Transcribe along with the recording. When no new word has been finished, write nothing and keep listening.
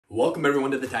Welcome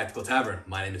everyone to the Tactical Tavern.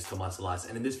 My name is Tomas Salas,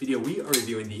 and in this video we are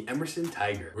reviewing the Emerson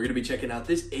Tiger. We're going to be checking out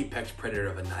this apex predator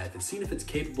of a knife and seeing if it's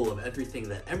capable of everything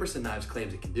that Emerson Knives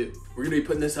claims it can do. We're going to be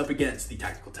putting this up against the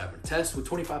Tactical Tavern test with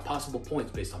 25 possible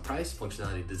points based on price,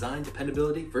 functionality, design,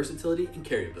 dependability, versatility, and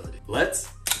carryability. Let's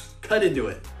cut into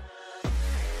it.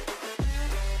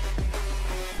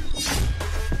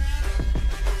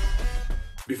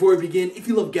 Before we begin, if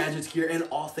you love gadgets, gear, and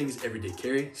all things everyday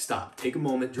carry, stop, take a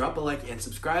moment, drop a like, and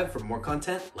subscribe for more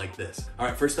content like this. All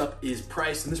right, first up is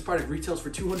price, and this product retails for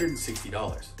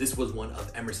 $260. This was one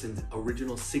of Emerson's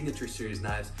original signature series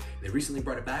knives, and they recently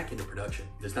brought it back into production.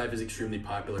 This knife is extremely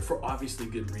popular for obviously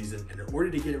good reason, and in order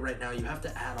to get it right now, you have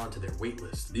to add on to their wait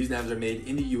list. These knives are made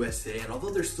in the USA, and although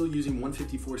they're still using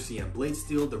 154 cm blade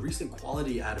steel, the recent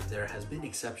quality out of there has been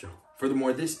exceptional.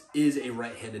 Furthermore, this is a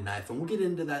right-handed knife, and we'll get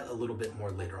into that a little bit more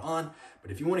later on,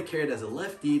 but if you want to carry it as a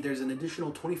lefty, there's an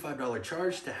additional $25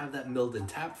 charge to have that milled and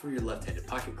tapped for your left-handed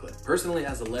pocket clip. Personally,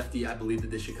 as a lefty, I believe that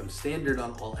this should come standard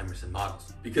on all Emerson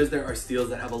models. Because there are steels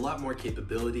that have a lot more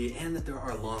capability and that there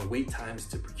are long wait times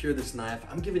to procure this knife,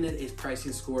 I'm giving it a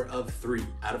pricing score of 3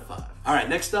 out of 5. All right,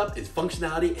 next up is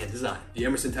functionality and design. The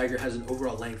Emerson Tiger has an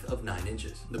overall length of 9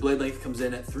 inches. The blade length comes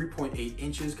in at 3.8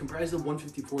 inches, comprised of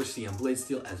 154 cm blade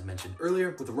steel, as mentioned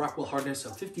earlier, with a Rockwell hardness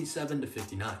of 57 to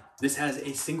 59. This has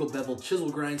a single bevel chisel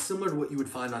grind similar to what you would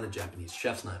find on a Japanese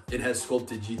chef's knife. It has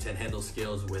sculpted G10 handle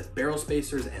scales with barrel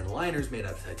spacers and liners made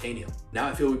out of titanium. Now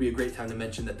I feel it would be a great time to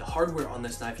mention that the hardware on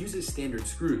this knife uses standard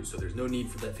screws, so there's no need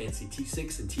for that fancy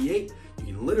T6 and T8. You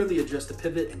can literally adjust the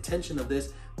pivot and tension of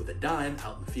this with a dime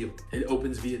out in the field. It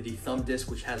opens via the thumb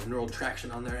disc, which has neural traction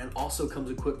on there, and also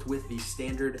comes equipped with the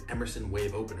standard Emerson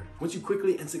wave opener. Once you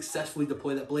quickly and successfully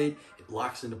deploy that blade, it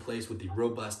locks into place with the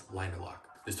robust liner lock.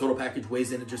 This total package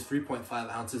weighs in at just 3.5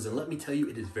 ounces, and let me tell you,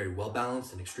 it is very well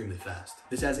balanced and extremely fast.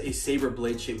 This has a saber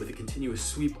blade shape with a continuous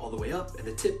sweep all the way up, and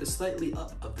the tip is slightly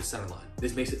up of the center line.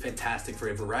 This makes it fantastic for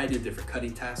a variety of different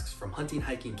cutting tasks, from hunting,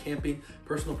 hiking, camping,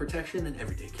 personal protection, and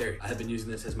everyday carry. I have been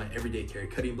using this as my everyday carry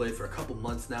cutting blade for a couple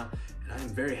months now, and I am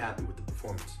very happy with the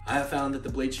performance. I have found that the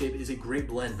blade shape is a great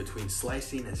blend between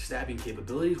slicing and stabbing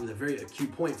capabilities with a very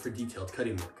acute point for detailed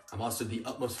cutting work. I'm also the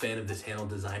utmost fan of this handle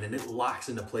design, and it locks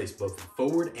into place both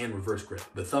forward and reverse grip.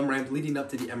 The thumb ramp leading up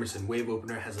to the Emerson wave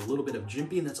opener has a little bit of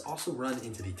jimping that's also run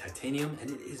into the titanium, and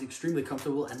it is extremely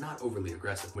comfortable and not overly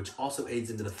aggressive, which also aids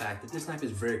into the fact that this knife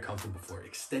is very comfortable for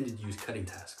extended use cutting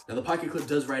tasks. Now the pocket clip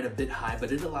does ride a bit high,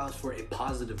 but it allows for a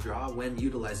positive draw when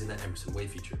utilizing that Emerson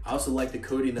wave feature. I also like the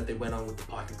coating that they went on with the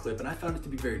pocket clip, and I found it to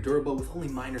be very durable with only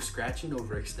minor scratching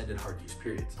over extended hard use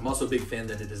periods. I'm also a big fan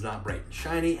that it is not bright and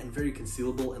shiny and very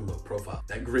concealable and low profile.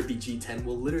 That grippy G10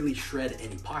 will literally shred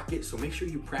any pocket, so make sure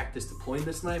you practice deploying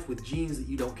this knife with jeans that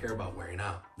you don't care about wearing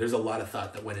out. There's a lot of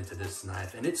thought that went into this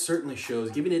knife, and it certainly shows,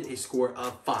 giving it a score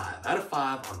of 5 out of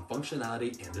 5 on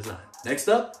functionality and design. Next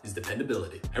up is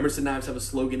dependability. Emerson Knives have a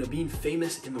slogan of being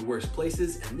famous in the worst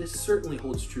places, and this certainly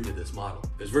holds true to this model.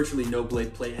 There's virtually no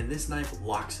blade play, and this knife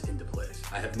locks into place.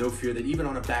 I have no fear that even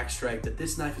on a back strike that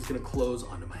this knife is going to close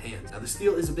onto my hands. Now the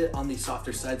steel is a bit on the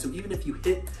softer side, so even if you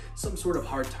hit some sort of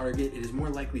hard target, it is more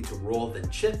likely to roll than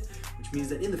chip, which means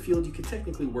that in the field you can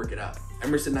technically work it out.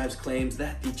 Emerson Knives claims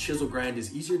that the chisel grind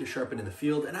is easier to sharpen in the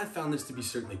field, and I found this to be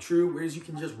certainly true, whereas you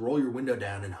can just roll your window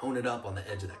down and hone it up on the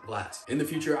edge of that glass. In the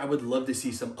future, I would love to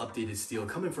see some updated steel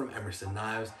coming from Emerson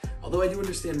Knives, although I do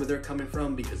understand where they're coming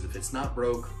from, because if it's not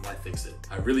broke, why fix it?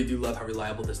 I really do love how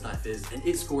reliable this knife is, and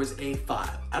it scores a 5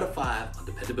 out of 5 on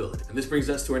dependability. And this brings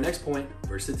us to our next point,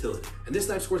 versatility. And this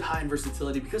knife scores high in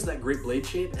versatility because of that great blade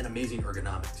shape and amazing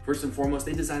ergonomics. First and foremost,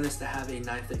 they designed this to have a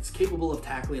knife that's capable of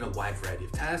tackling a wide variety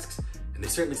of tasks, and they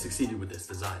certainly succeeded with this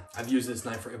design. I've used this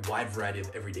knife for a wide variety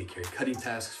of everyday carry cutting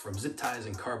tasks, from zip ties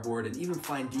and cardboard, and even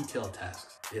fine detailed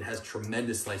tasks. It has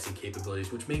tremendous slicing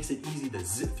capabilities, which makes it easy to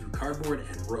zip through cardboard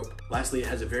and rope. Lastly, it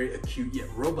has a very acute yet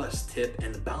robust tip,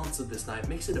 and the balance of this knife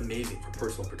makes it amazing for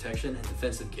personal protection and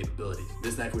defensive capabilities.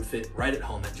 This knife would fit right at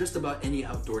home at just about any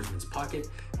outdoorsman's pocket,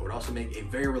 and would also make a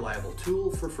very reliable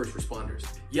tool for first responders.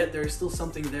 Yet there is still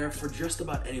something there for just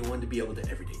about anyone to be able to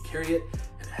everyday carry it,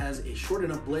 and it has a short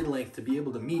enough blade length to be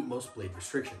able to meet most blade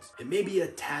restrictions. It may be a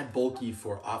tad bulky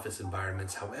for office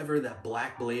environments, however, that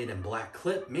black blade and black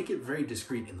clip make it very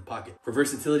discreet in the pocket. For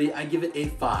versatility, I give it a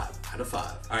 5 out of 5.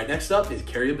 All right, next up is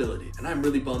carryability, and I'm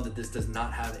really bummed that this does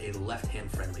not have a left-hand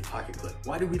friendly pocket clip.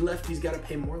 Why do we lefties gotta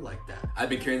pay more like that? I've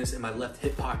been carrying this in my left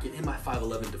hip pocket in my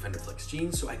 511 Defender Flex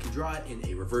jeans, so I can draw it in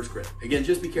a reverse grip. Again,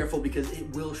 just be careful because it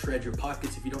will shred your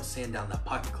pockets if you don't sand down that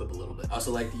pocket clip a little bit. I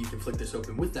also like that you can flick this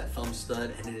open with that thumb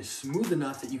stud, and it is smooth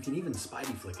enough that you can even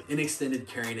spidey flicking in extended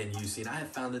carrying and using. I have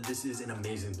found that this is an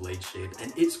amazing blade shape,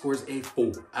 and it scores a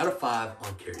 4 out of 5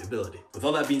 on carryability. With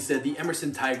all that being said, the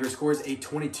Emerson Tiger scores a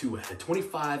 22 out of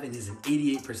 25 and is an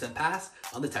 88% pass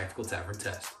on the Tactical Tavern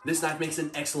test. This knife makes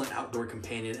an excellent outdoor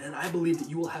companion, and I believe that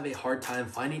you will have a hard time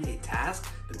finding a task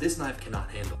that this knife cannot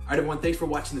handle. All right, everyone, thanks for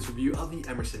watching this review of the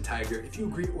Emerson Tiger. If you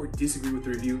agree or disagree with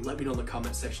the review, let me know in the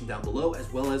comment section down below,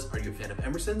 as well as, are you a fan of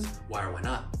Emerson's? Why or why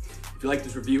not? If you like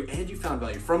this review and you found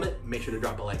value from it, make sure to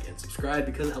drop a like and subscribe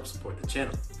because it helps support the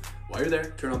channel. While you're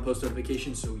there, turn on post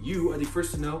notifications so you are the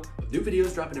first to know of new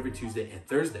videos dropping every Tuesday and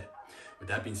Thursday. With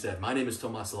that being said, my name is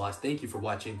Tomas Salas. Thank you for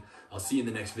watching. I'll see you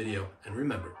in the next video. And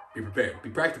remember, be prepared, be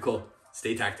practical,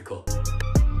 stay tactical.